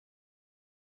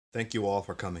Thank you all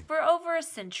for coming. For over a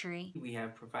century, We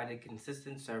have provided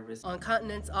consistent service on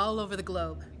continents all over the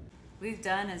globe. We've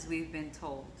done as we've been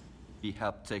told. We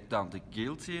help take down the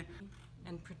guilty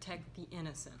and protect the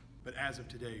innocent. But as of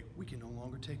today, we can no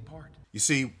longer take part. You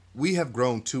see, we have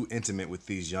grown too intimate with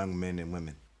these young men and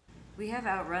women. We have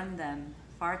outrun them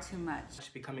far too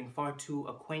much. becoming far too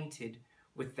acquainted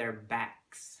with their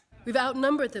backs. We've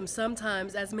outnumbered them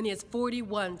sometimes as many as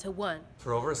 41 to 1.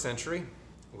 For over a century,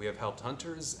 we have helped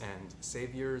hunters and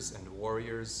saviors and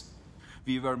warriors.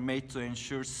 We were made to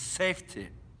ensure safety.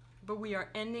 But we are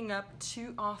ending up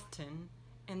too often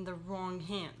in the wrong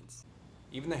hands.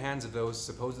 Even the hands of those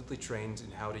supposedly trained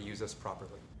in how to use us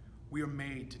properly. We are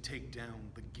made to take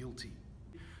down the guilty.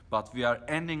 But we are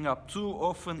ending up too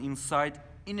often inside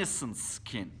innocent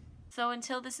skin. so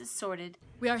until this is sorted,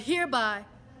 We are hereby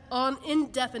on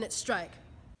indefinite strike.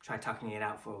 Try talking it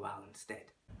out for a while instead.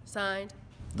 Signed,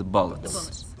 The bullets. the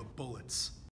bullets.